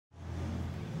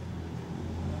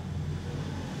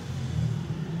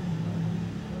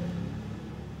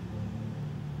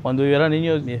Cuando yo era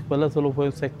niño, mi escuela solo fue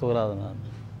el sexto grado nada más.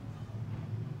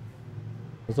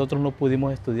 Nosotros no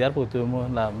pudimos estudiar porque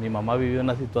mi mamá vivió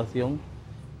una situación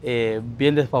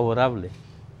bien desfavorable.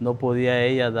 No podía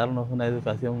ella darnos una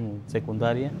educación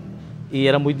secundaria y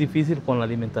era muy difícil con la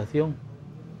alimentación.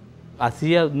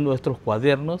 Hacía nuestros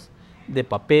cuadernos de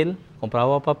papel,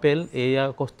 compraba papel,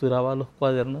 ella costuraba los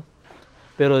cuadernos,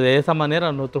 pero de esa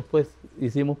manera nosotros pues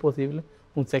hicimos posible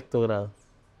un sexto grado.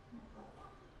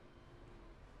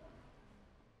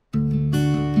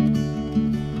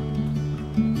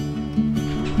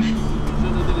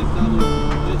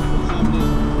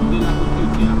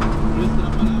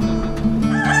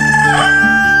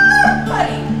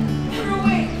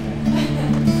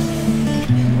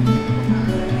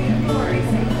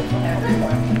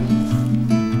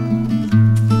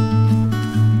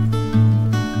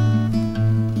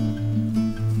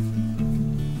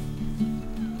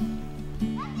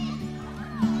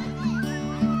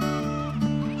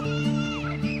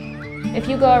 If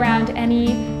you go around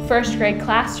any first grade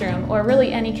classroom or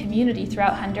really any community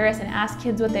throughout Honduras and ask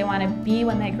kids what they want to be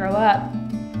when they grow up,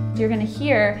 you're going to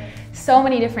hear so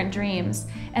many different dreams.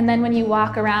 And then when you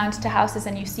walk around to houses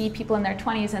and you see people in their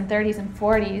 20s and 30s and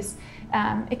 40s,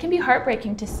 it can be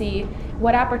heartbreaking to see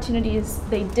what opportunities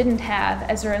they didn't have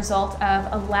as a result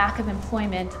of a lack of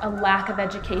employment, a lack of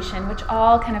education, which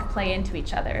all kind of play into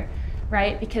each other,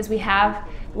 right? Because we have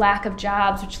lack of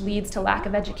jobs, which leads to lack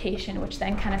of education, which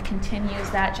then kind of continues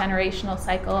that generational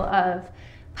cycle of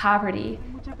poverty.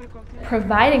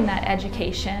 Providing that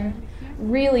education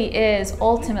really is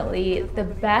ultimately the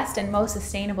best and most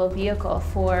sustainable vehicle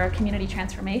for community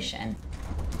transformation.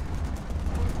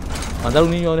 Mandar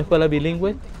un niño a una escuela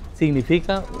bilingüe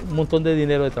significa un montón de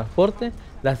dinero de transporte.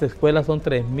 Las escuelas son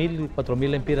 3.000 y 4.000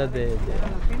 lempiras de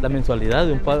la mensualidad.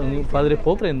 Un padre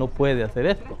pobre no puede hacer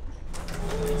esto.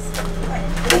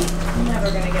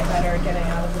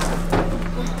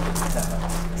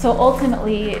 So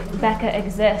ultimately, Becca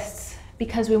exists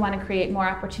because we want to create more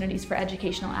opportunities for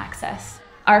educational access.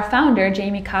 Our founder,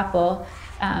 Jamie Koppel,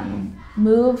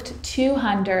 moved to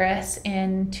Honduras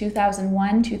in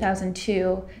 2001,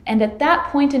 2002, and at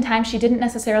that point in time, she didn't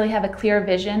necessarily have a clear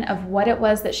vision of what it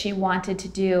was that she wanted to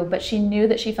do, but she knew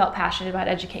that she felt passionate about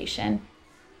education.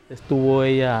 Estuvo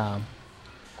ella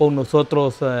con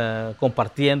nosotros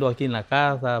compartiendo aquí en la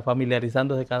casa,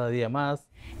 familiarizándose cada día más.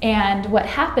 And what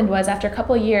happened was, after a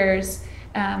couple of years,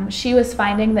 she was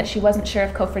finding that she wasn't sure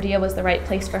if Cofradia was the right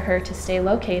place for her to stay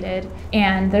located.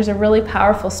 And there's a really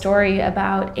powerful story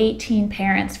about 18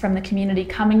 parents from the community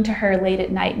coming to her late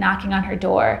at night, knocking on her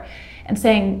door and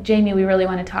saying, Jamie, we really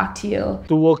want to talk to you.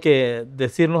 Tuvo que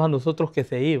decirnos a nosotros que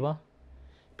se iba,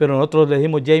 pero nosotros le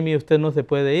dijimos, Jamie, usted no se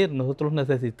puede ir, nosotros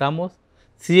necesitamos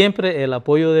siempre el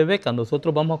apoyo de Beca,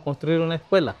 nosotros vamos a construir una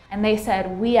escuela. And they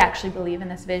said, we actually believe in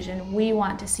this vision, we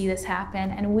want to see this happen,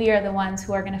 and we are the ones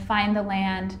who are going to find the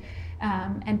land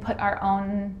and put our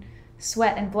own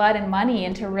sweat and blood and money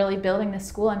into really building this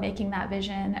school and making that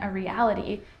vision a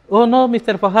reality. Oh no,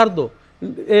 Mr. Fajardo,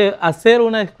 hacer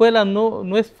una escuela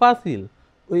no es fácil.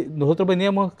 Nosotros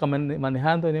veníamos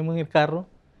manejando, veníamos en el carro,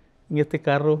 en este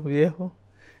carro viejo,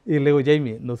 y le digo,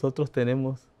 Jamie, nosotros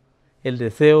tenemos el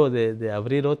deseo de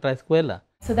abrir otra escuela.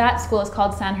 So that school is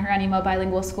called San Jeronimo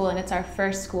Bilingual School, and it's our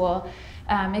first school.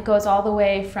 It goes all the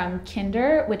way from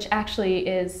kinder, which actually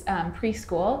is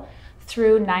preschool,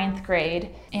 through 9th grade.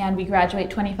 And we graduate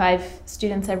 25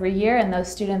 students every year, and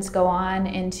those students go on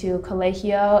into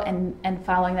colegio and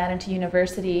following that into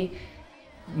university.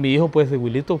 Mi hijo, pues,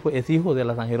 Wilito, es hijo de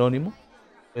la San Jerónimo.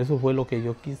 Eso fue lo que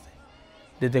yo quise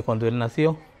desde cuando él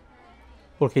nació.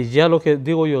 Porque ya lo que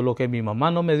digo yo, lo que mi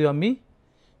mamá no me dio a mí,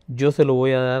 yo se lo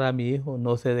voy a dar a mi hijo,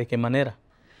 no sé de qué manera.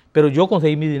 Pero yo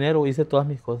conseguí mi dinero, hice todas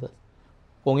mis cosas.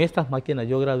 Con estas máquinas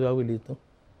yo gradué a Wilito.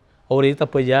 Ahorita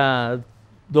pues ya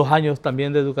 2 años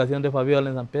también de educación de Fabiola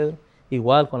en San Pedro,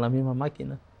 igual con la misma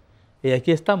máquina. Y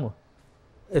aquí estamos.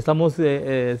 Estamos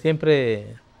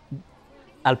siempre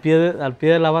al pie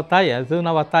de la batalla, es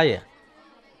una batalla.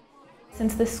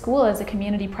 Since this school is a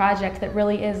community project that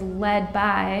really is led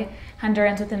by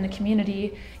Hondurans within the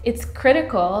community, it's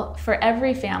critical for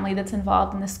every family that's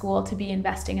involved in the school to be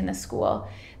investing in the school.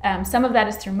 Some of that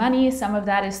is through money, some of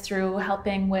that is through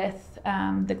helping with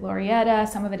the Glorieta,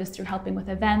 some of it is through helping with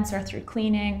events or through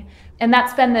cleaning. And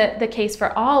that's been the case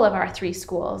for all of our 3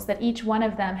 schools, that each one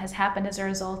of them has happened as a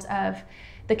result of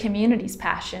the community's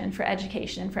passion for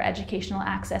education, for educational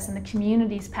access, and the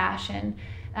community's passion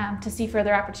to see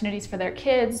further opportunities for their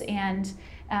kids and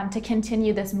to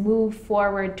continue this move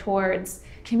forward towards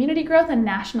community growth and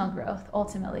national growth,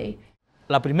 ultimately.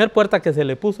 La primera puerta que se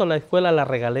le puso a la escuela la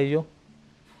regalé yo.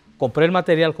 Compré el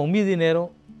material con mi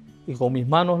dinero y con mis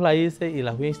manos la hice y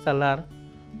la fui a instalar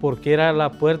porque era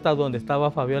la puerta donde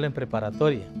estaba Fabiola en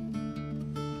preparatoria.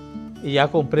 Y ya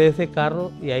compré ese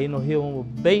carro y ahí nos íbamos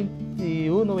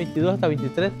 21, 22 hasta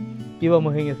 23,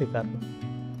 íbamos en ese carro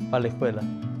para la escuela.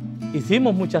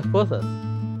 Hicimos muchas cosas,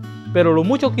 pero lo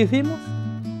mucho que hicimos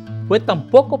fue tan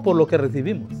poco por lo que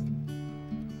recibimos.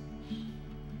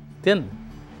 ¿Entiendes?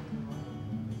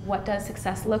 What does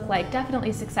success look like?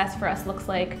 Definitely success for us looks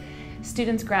like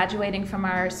students graduating from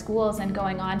our schools and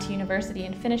going on to university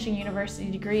and finishing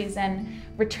university degrees and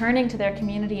returning to their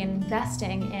community and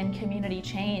investing in community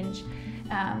change.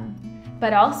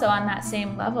 But also on that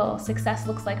same level, success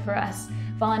looks like for us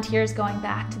volunteers going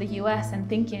back to the US and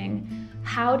thinking,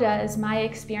 how does my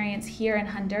experience here in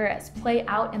Honduras play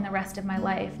out in the rest of my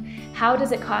life? How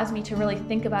does it cause me to really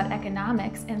think about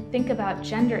economics and think about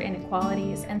gender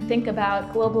inequalities and think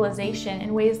about globalization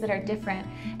in ways that are different?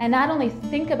 And not only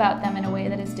think about them in a way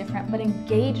that is different, but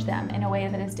engage them in a way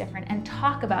that is different and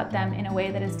talk about them in a way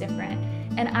that is different.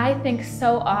 And I think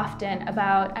so often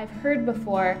about, I've heard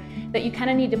before that you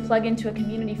kind of need to plug into a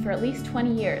community for at least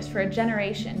 20 years, for a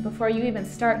generation, before you even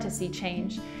start to see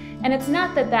change. And it's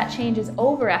not that that change is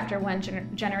over after one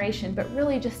generation, but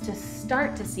really just to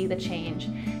start to see the change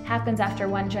happens after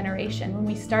one generation, when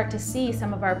we start to see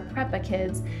some of our prepa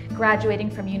kids graduating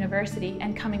from university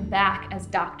and coming back as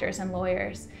doctors and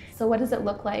lawyers. So what does it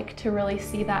look like to really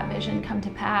see that vision come to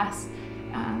pass?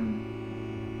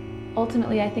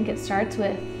 Ultimately, I think it starts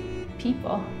with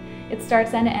people. It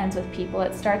starts and it ends with people.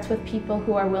 It starts with people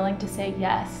who are willing to say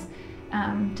yes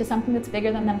to something that's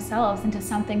bigger than themselves and to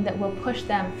something that will push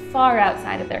them far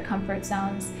outside of their comfort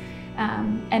zones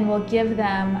and will give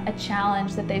them a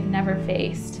challenge that they've never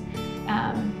faced.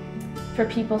 For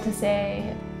people to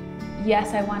say,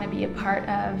 yes, I want to be a part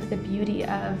of the beauty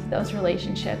of those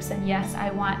relationships, and yes,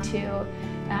 I want to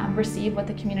receive what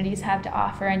the communities have to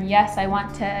offer, and yes, I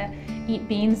want to eat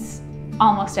beans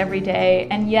almost every day,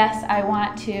 and yes, I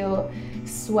want to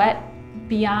sweat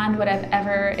beyond what I've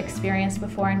ever experienced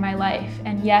before in my life,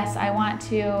 and yes, I want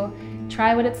to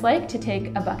try what it's like to take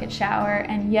a bucket shower,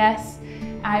 and yes,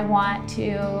 I want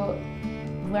to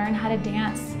learn how to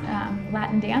dance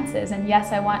Latin dances, and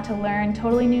yes, I want to learn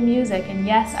totally new music, and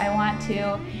yes, I want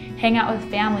to hang out with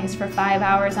families for 5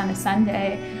 hours on a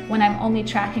Sunday when I'm only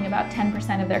tracking about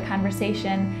 10% of their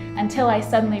conversation, until I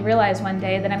suddenly realize one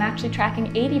day that I'm actually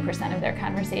tracking 80% of their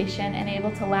conversation and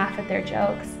able to laugh at their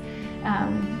jokes.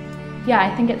 Yeah,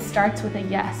 I think it starts with a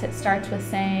yes. It starts with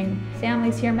saying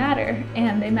families here matter,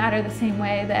 and they matter the same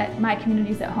way that my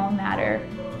communities at home matter.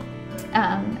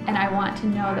 And I want to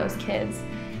know those kids,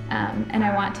 and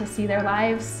I want to see their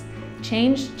lives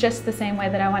changed just the same way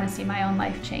that I want to see my own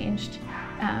life changed.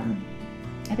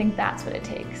 I think that's what it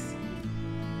takes.